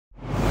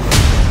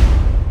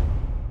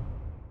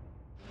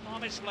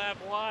Louis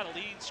Lavoie, the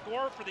lead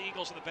scorer for the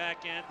Eagles in the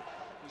back end.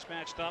 He's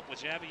matched up with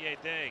Xavier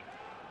Day.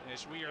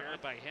 As we are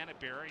by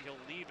Henneberry, he'll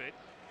leave it.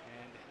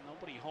 And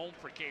nobody home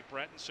for Cape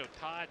Breton, so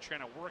Todd trying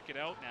to work it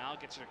out now.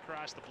 Gets it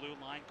across the blue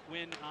line.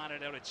 Quinn on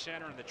it out at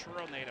center, and the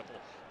Truro native will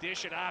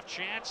dish it off.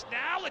 Chance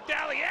now.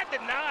 Ledalienne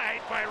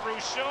denied by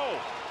Rousseau.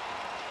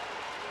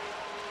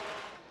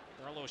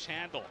 Carlos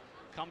Handel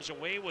comes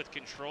away with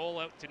control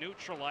out to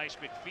neutralize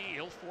McPhee.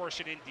 He'll force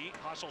it in deep,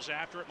 hustles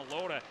after it.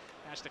 Malota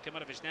has to come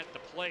out of his net to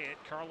play it.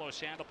 Carlos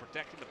Handel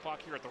protecting the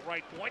puck here at the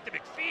right point. To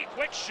McPhee,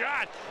 quick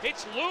shot.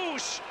 It's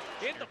loose.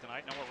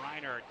 Tonight, Noah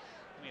Reinhardt.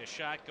 A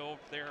shot go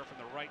there from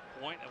the right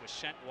point that was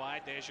sent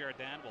wide.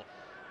 Desjardins will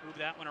move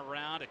that one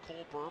around to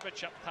Cole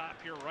Burbage up top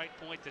here, right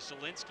point to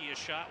Saillants. A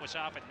shot was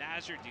off at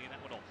Nazardine.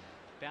 That one will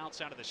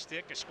bounce out of the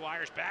stick.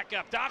 Esquire's back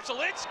up top.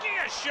 Saillants,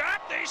 a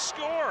shot. They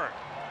score.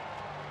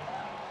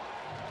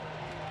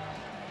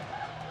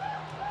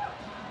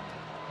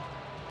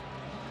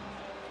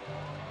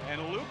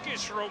 And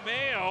Lucas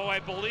Romeo, I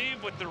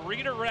believe, with the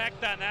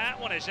redirect on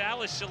that one as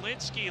Alice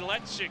Saillants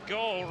lets it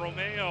go.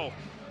 Romeo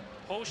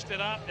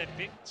posted up, that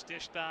Faits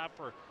dished off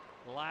for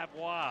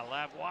Lavoie.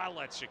 Lavoie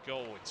lets it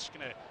go. It's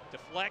going to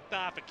deflect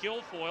off a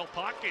Kilfoyle.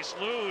 Puck is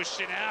loose,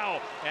 and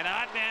now an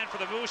odd man for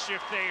the Moose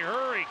if they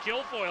hurry.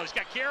 Kilfoyle, he's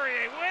got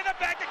Carrier with it,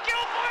 back to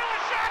Kilfoyle,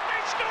 a shot,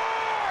 they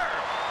score!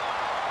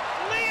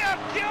 Liam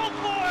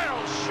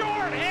Kilfoyle,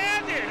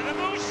 short-handed, the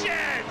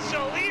Mooseheads,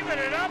 so leaving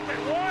it up at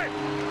one.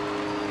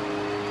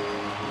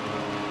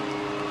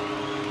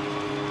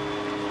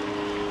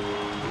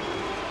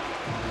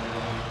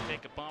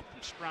 Bump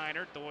from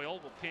Spreiner. Doyle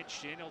will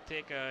pitch in. He'll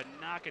take a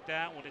knock at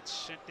that one. It's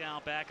sent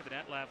down back of the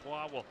net.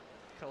 Lavoie will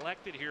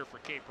collect it here for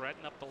Cape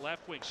Breton. Up the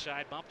left wing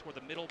side. Bump toward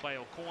the middle by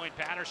O'Coin.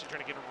 Patterson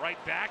trying to get it right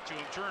back to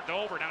him. Turned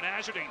over. Now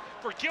Nazardine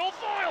for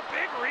Kilfoyle.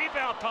 Big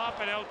rebound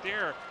popping out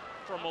there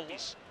from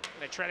Elise.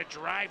 They try to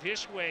drive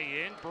his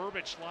way in.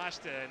 Burbage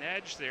lost an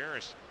edge there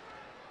as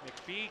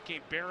McPhee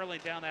came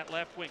barreling down that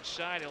left wing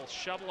side. He'll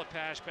shovel a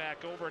pass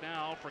back over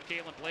now for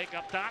Caitlin Blake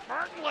up top.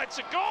 Martin lets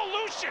it go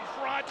loose in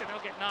front, and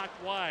he'll get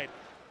knocked wide.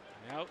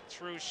 Out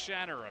through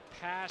center, a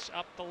pass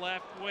up the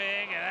left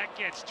wing, and that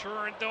gets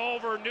turned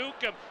over.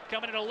 Newcomb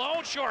coming in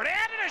alone,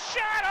 short-handed, a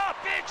shot up,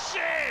 big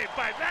save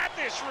by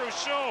Mathis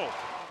Rousseau.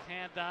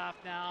 Hand off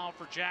now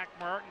for Jack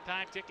Martin.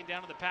 Time ticking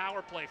down to the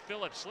power play.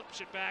 Phillips slips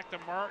it back to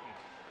Martin.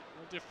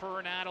 We'll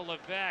defer now to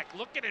Levesque.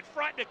 Looking in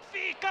front,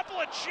 McPhee, couple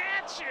of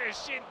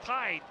chances in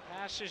tight.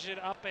 Passes it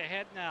up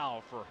ahead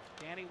now for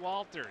Danny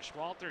Walters.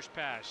 Walters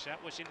pass,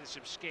 that was into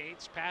some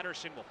skates.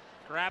 Patterson will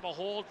grab a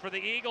hold for the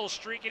Eagles,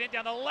 streaking it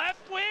down the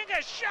left wing,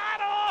 a shot,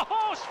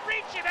 oh,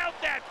 reaching out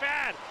that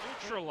bad.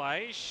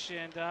 Neutralize,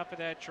 and off of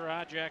that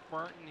try, Jack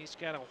Martin, he's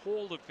got a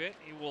hold of it.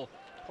 He will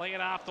play it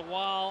off the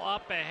wall,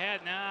 up ahead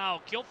now.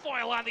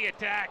 Kilfoyle on the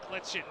attack,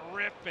 lets it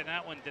rip, and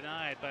that one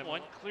denied by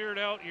one. Cleared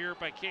out here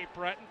by Cape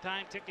Breton.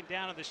 Time ticking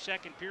down to the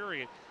second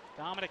period.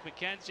 Dominic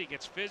McKenzie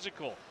gets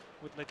physical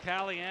with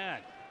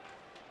Ledalienne.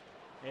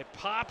 It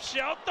pops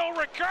out though,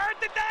 Ricard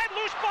denied,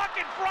 loose puck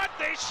in front,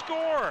 they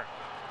score.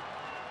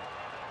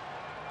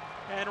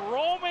 And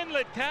Roman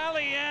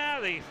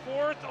Ledalienne, the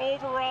 4th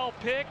overall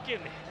pick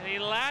in the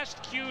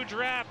last Q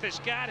draft, has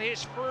got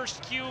his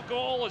first Q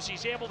goal as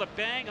he's able to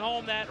bang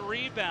home that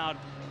rebound.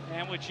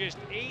 And with just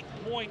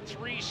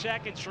 8.3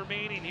 seconds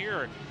remaining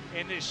here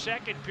in this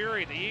second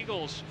period, the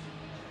Eagles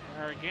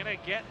are going to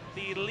get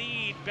the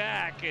lead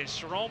back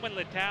as Roman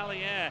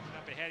Ledalienne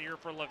up ahead here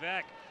for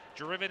Levesque.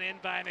 Driven in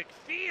by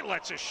McPhee,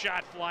 lets a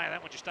shot fly.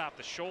 That one just off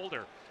the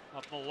shoulder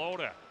of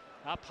Malota.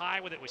 Up high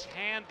with it was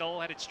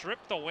Handel, had it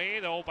stripped away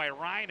though by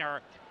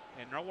Reinhardt,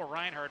 and Noah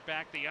Reinhardt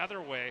back the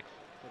other way,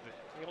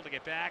 able to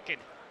get back and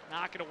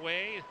knock it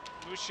away.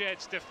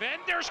 Mooseheads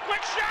defenders,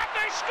 quick shot,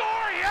 they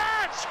score!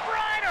 Yeah, it's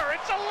Spreiner,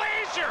 it's a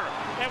laser,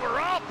 and we're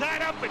all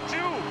tied up at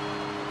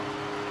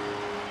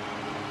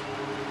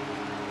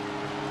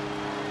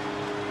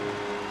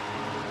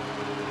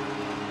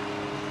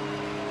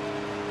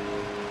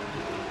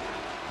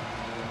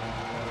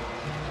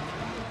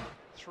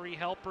 2. Three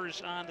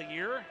helpers on the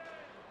year.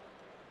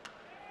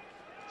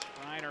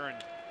 Spreiner in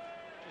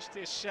just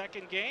his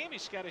second game,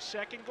 he's got his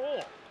second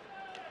goal.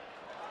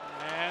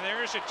 And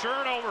there's a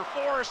turnover,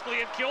 Forrest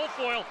Liam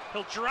Kilfoyle.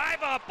 He'll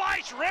drive up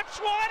ice, rips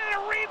one,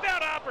 and a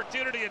rebound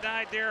opportunity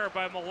denied there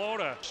by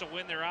Malota. So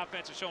win their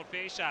offensive zone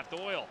faceoff.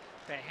 Doyle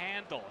to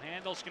Handel.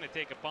 Handel's going to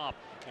take a bump.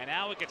 And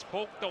now it gets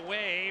poked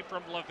away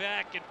from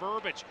Levesque and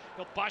Burbage.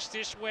 He'll bust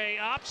this way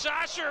up.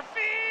 Saucer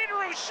feed,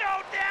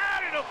 Rousseau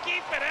down, and he'll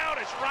keep it out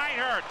as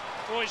Reinhardt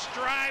was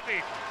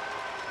driving.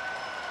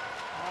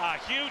 A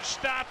huge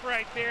stop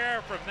right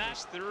there from that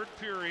third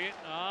period.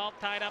 All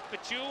tied up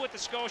at 2 with the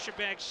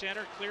Scotiabank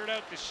center. Cleared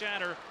out to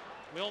center.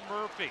 Will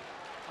Murphy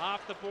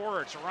off the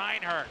boards.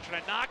 Reinhardt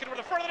trying to knock it over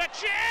the front of the net.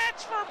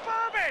 Chance for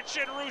Burbage,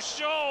 and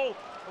Rousseau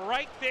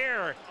right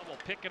there. We'll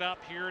pick it up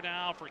here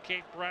now for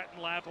Cape Breton.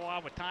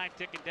 Lavoie with time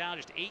ticking down.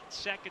 Just 8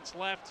 seconds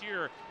left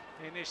here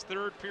in this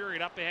third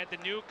period. Up ahead to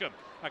Newcomb.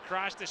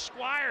 Across to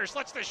Squires.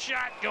 Lets the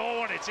shot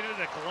go, and it's into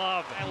the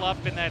glove. I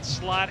love in that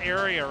slot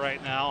area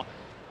right now.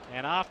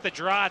 And off the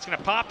draw, it's going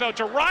to pop out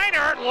to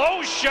Reinhardt.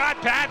 Low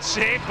shot, pad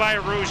saved by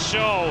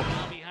Rousseau.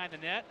 Behind the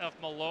net of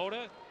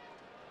Malota.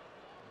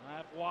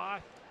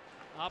 Lavoie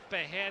up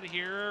ahead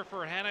here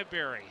for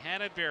Henneberry.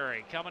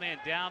 Henneberry coming in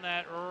down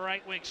that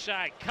right wing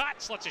side.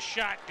 Cuts, lets a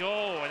shot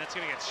go, and it's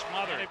going to get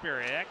smothered.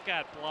 Henneberry, that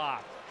got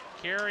blocked.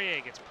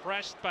 Carrier gets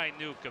pressed by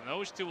Newcomb.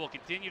 Those two will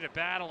continue to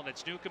battle, and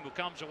it's Newcomb who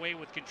comes away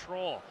with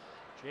control.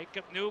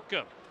 Jacob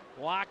Newcomb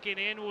walking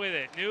in with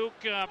it.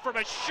 Newcomb from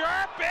a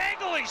sharp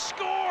angle, he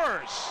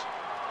scores!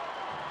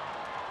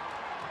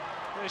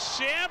 The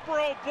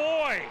Sambro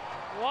boy,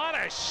 what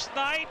a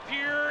snipe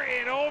here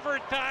in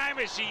overtime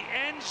as he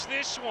ends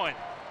this one.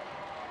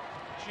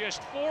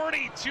 Just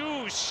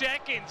 42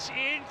 seconds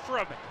in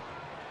from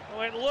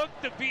what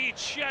looked to be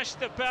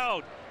just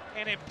about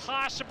an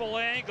impossible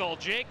angle.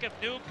 Jacob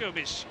Newcomb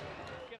is